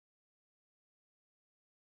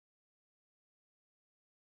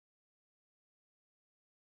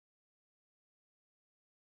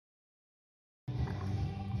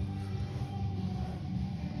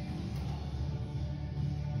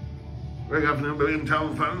Good afternoon, Billion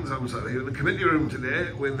Town fans. I'm sat here in the committee room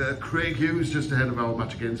today with Craig Hughes just ahead of our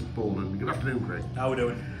match against Bolton. Good afternoon, Craig. How are we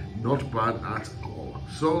doing? Not bad at all.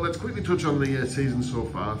 So let's quickly touch on the season so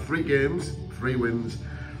far. 3 games, 3 wins,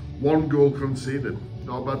 1 goal conceded.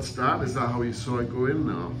 Not a bad start. Is that how you saw it go in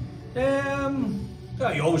now?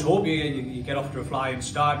 Yeah, you always hope you get off to a flying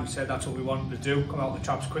start. We said that's what we wanted to do, come out the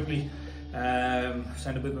traps quickly,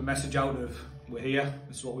 send a bit of a message out of we're here,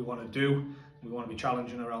 this is what we want to do. We want to be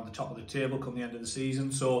challenging around the top of the table come the end of the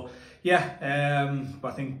season. So yeah, but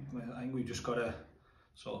I think we've just got to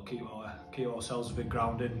sort of keep ourselves a bit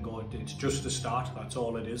grounded and go. It's just a start. That's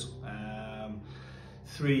all it is.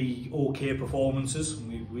 3 okay performances.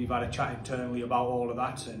 We've had a chat internally about all of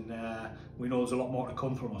that, and we know there's a lot more to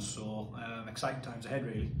come from us. So exciting times ahead,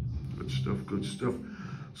 really. Good stuff. Good stuff.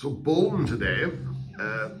 So Bolton today,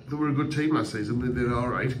 they were a good team last season. They did all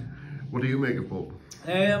right. What do you make of Bolton?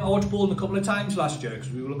 I watched Bolton a couple of times last year because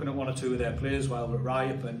we were looking at 1 or 2 of their players while we were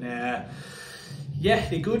at Riop, and yeah,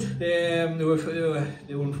 they're good. They were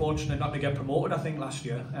unfortunate not to get promoted, I think, last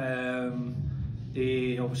year.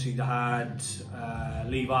 They had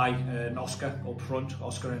Levi and Oscar up front.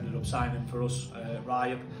 Oscar ended up signing for us at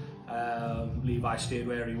Riop. Levi stayed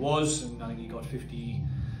where he was, and I think he got 50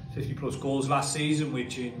 plus goals last season,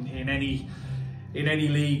 which in any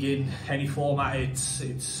league, in any format, it's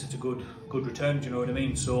a good return. Do you know what I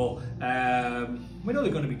mean? So we know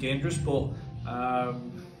they're going to be dangerous, but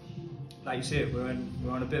like you say,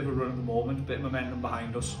 we're on a bit of a run at the moment, a bit of momentum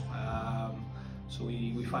behind us. So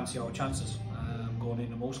we fancy our chances going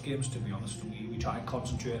into most games. To be honest, we try and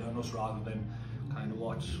concentrate on us rather than kind of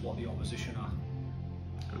watch what the opposition are.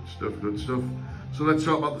 Good stuff. Good stuff. So let's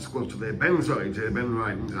talk about the squad today. Ben's out today. Ben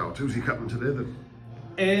Wrighton's out. Who's he captain today then?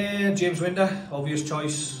 James Winder, obvious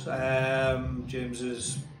choice. James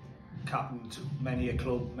has captained many a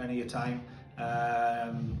club, many a time.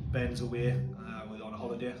 Ben's away on a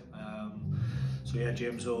holiday, so yeah,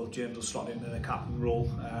 James will slot into the captain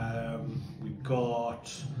role. We've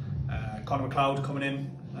got Conor McLeod coming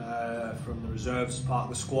in from the reserves, part of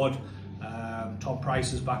the squad. Tom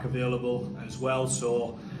Price is back available as well.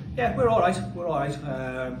 So yeah, we're all right. We're all right.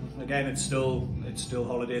 Again, it's still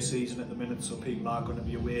holiday season at the minute, so people are going to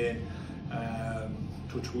be away.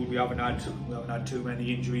 Touch wood, we haven't had too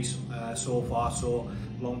many injuries so far. So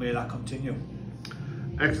long may that continue.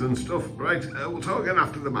 Excellent stuff. Right, we'll talk again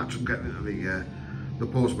after the match. I'm getting into the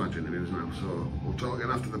post-match interviews now, so we'll talk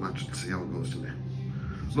again after the match and see how it goes today.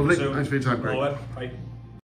 Lovely. Thanks for your time, Craig. Right.